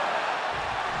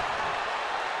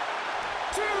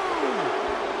 2,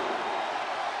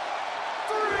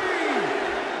 3,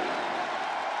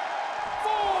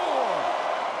 4,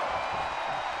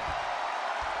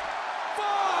 5,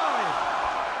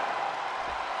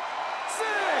 6.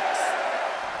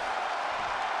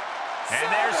 And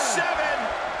there's 7.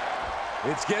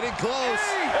 It's getting close.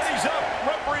 And he's up.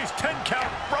 Referee's 10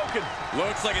 count broken.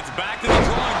 Looks like it's back to the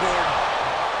drawing board.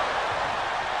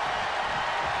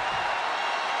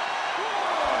 1,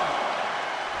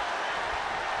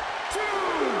 2,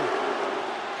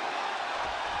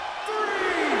 3.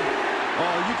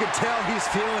 Oh, you can tell he's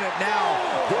feeling it now.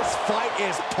 This fight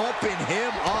is pumping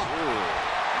him up.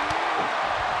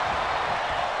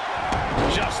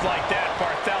 Just like that,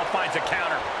 Barthel finds a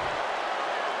counter.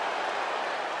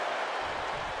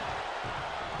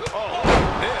 Oh,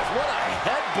 What a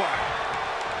headbutt.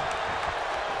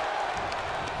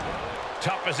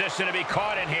 tough position to be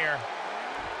caught in here.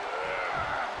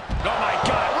 Oh, my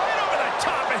God. Right over the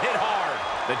top and hit hard.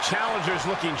 The challenger's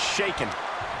looking shaken.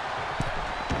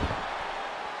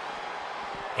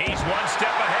 He's one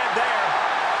step ahead there.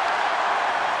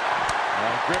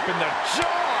 Gripping the jaw.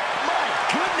 My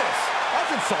goodness. That's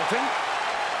insulting.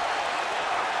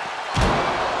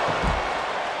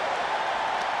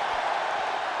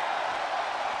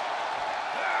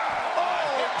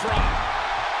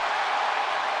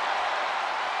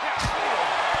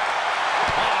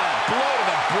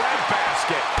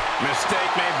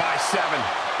 Mistake made by 7.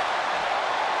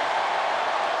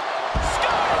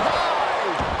 Sky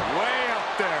high. Way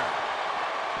up there.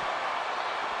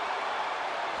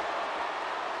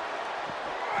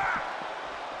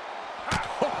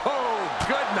 Oh,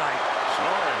 good night.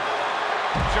 Sorry.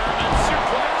 German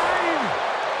suplex.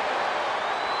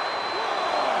 1,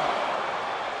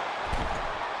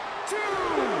 2,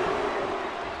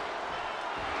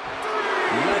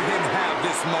 3. Let him have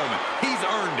this moment. He's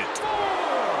earned it. 4,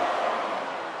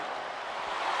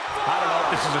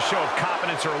 is a show of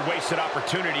confidence or a wasted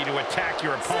opportunity to attack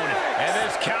your opponent. And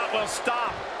this count will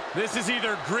stop. This is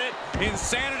either grit,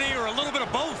 insanity, or a little bit of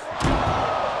both.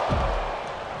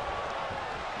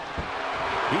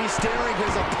 He's staring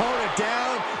his opponent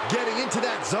down, getting into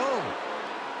that zone.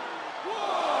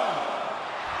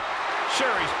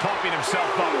 Sure, he's pumping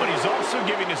himself up, but he's also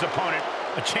giving his opponent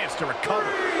a chance to recover.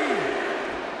 3,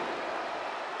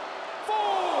 4,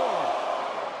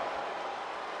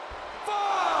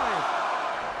 5,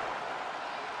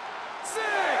 6.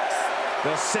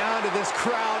 The sound of this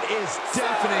crowd is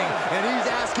deafening, and he's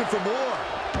asking for more.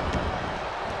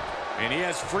 And he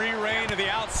has free reign to the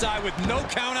outside with no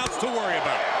countouts to worry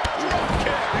about.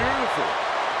 Beautiful.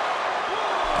 1,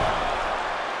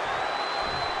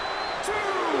 2,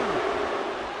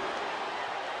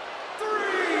 3,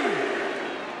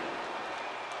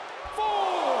 4,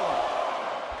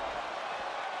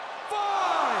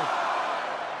 5,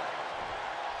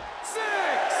 6.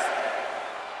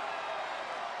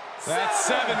 That's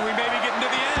 7. We may be getting to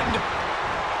the end.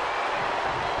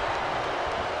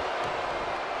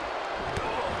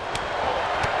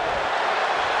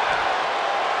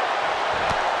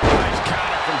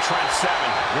 Trent 7.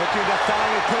 Looking to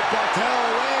finally put Bartel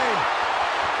away.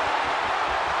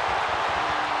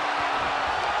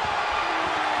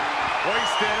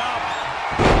 Hoisted up.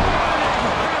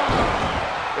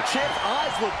 The champ's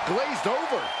eyes look glazed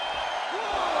over. 1,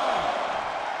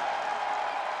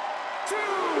 2.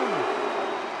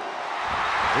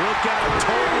 Look at him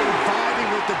totally vibing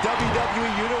with the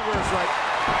WWE Universe right.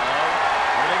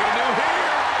 What are they going to do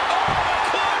here? Oh,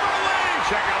 clever lead.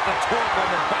 Check out the torque on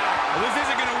the back. Well, this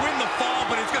isn't going to win the fall,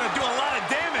 but it's going to do a lot of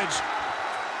damage.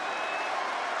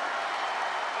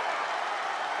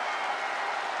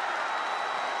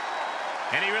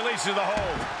 And he releases the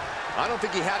hold. I don't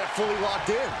think he had it fully locked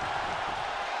in.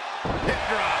 Hip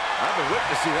drop. I've been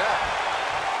witnessing that.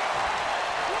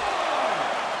 1,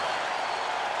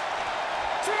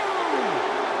 2,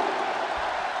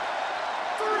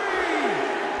 3,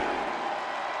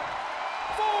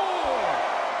 4,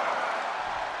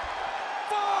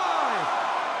 5,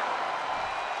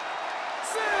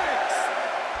 6.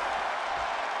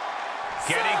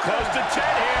 Getting close to 10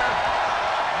 here.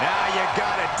 Now you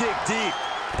gotta dig deep.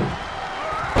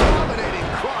 Dominating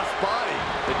crossbody.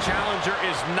 The challenger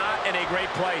is not in a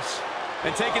great place.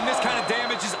 And taking this kind of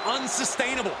damage is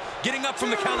unsustainable. Getting up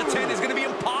from the count of 10 is going to be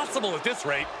impossible at this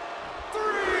rate. 3.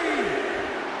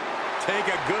 Take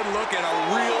a good look at a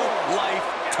real-life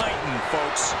Titan,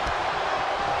 folks.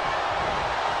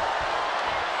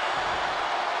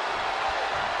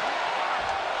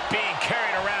 Being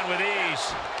carried around with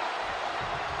ease.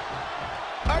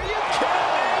 Are you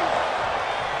kidding me?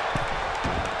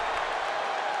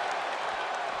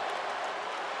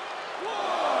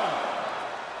 One,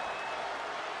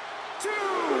 2,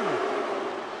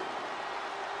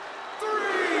 3,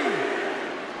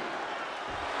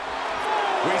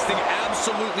 4. Wasting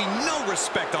absolutely no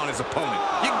respect on his opponent.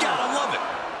 You gotta love it.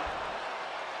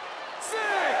 6.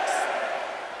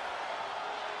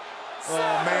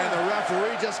 Oh man, the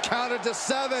referee just counted to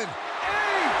 7. 8.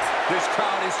 This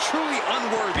crowd is truly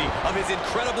unworthy of his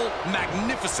incredible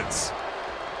magnificence.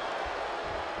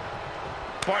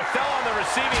 Barthel on the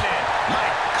receiving end. My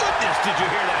goodness, did you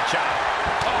hear that shot?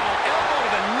 Oh, elbow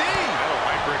to the knee. That'll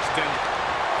hyperextend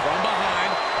from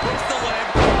behind. Hits the leg.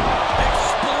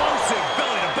 Explosive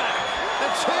belly to back.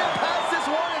 The champ has this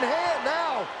one in hand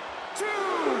now. 2,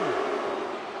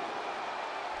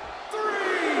 3,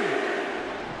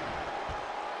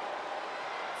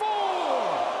 4,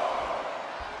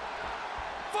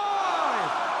 5,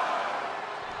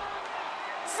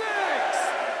 6.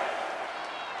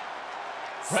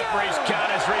 Referee's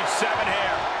count has reached 7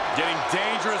 here. Getting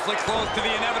dangerously close to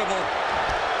the inevitable.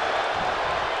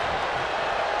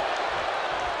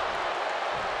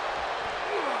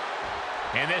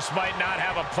 And this might not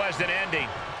have a pleasant ending.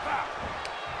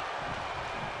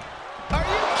 Are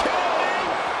you kidding me?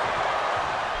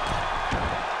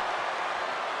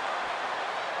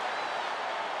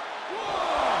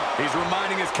 He's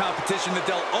reminding his competition that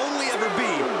they'll only ever be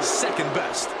second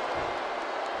best.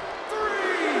 3,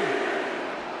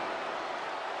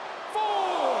 4.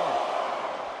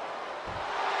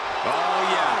 Oh,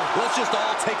 yeah. Let's just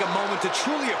all take a moment to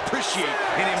truly appreciate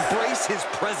and embrace his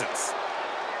presence.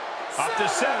 Up to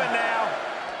 7 now.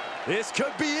 This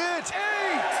could be it. 8.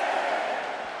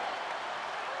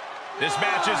 This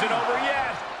match isn't over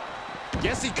yet.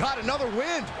 Guess he caught another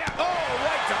wind. Oh,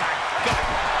 right to the gut.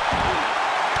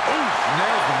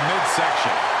 Nails the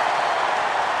midsection.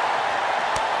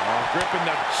 Oh, gripping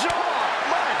the Jaw!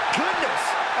 My goodness!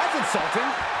 That's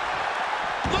insulting.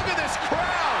 Look at this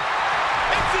crowd.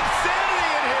 It's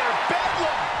insanity in here.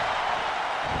 Bedlam.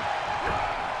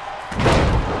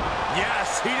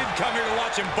 Yes, he didn't come here to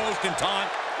watch him boast and taunt.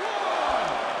 1,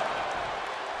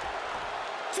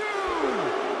 2.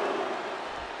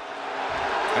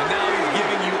 And now he's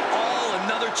giving you all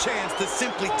another chance to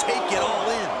simply take it all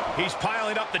in. He's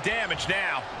piling up the damage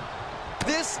now.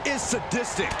 This is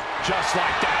sadistic. Just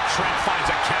like that, Trent finds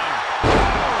a counter.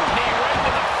 Knee right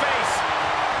to the face.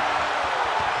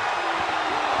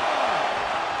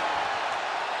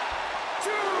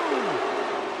 2,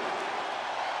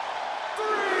 3,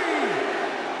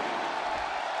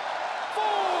 4,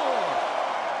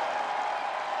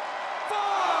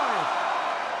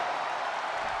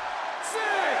 5, 6.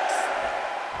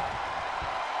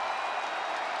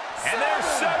 And there's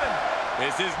 7.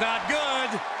 This is not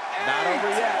good. Not over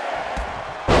yet.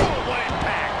 Oh, what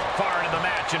impact. Far into the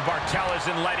match, and Bartel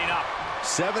isn't letting up.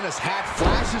 7 has had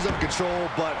flashes of control,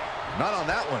 but not on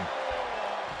that one.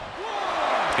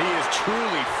 He is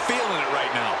truly feeling it right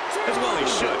now, as well he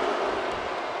should.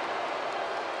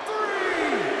 3,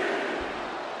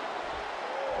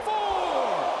 4,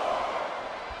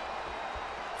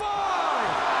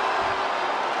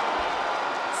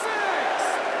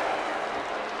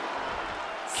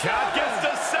 5, 6. Count gets to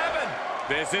 7.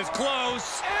 This is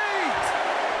close. 8.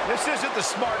 This isn't the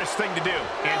smartest thing to do,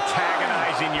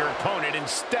 antagonizing your opponent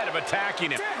instead of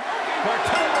attacking him.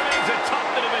 Bartel remains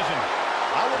atop the division.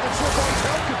 I wasn't sure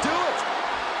Bartel could do it.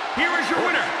 Here is your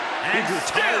winner, and grew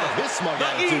still tired of his smug the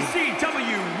attitude.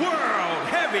 ECW World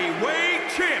Heavyweight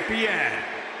Champion,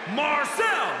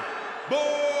 Marcel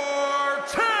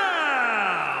Bartel.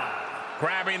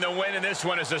 Grabbing the win in this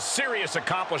one is a serious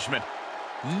accomplishment.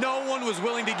 No one was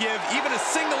willing to give even a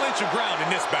single inch of ground in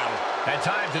this battle. At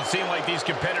times it seemed like these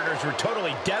competitors were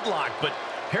totally deadlocked, but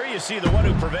here you see the one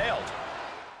who prevailed.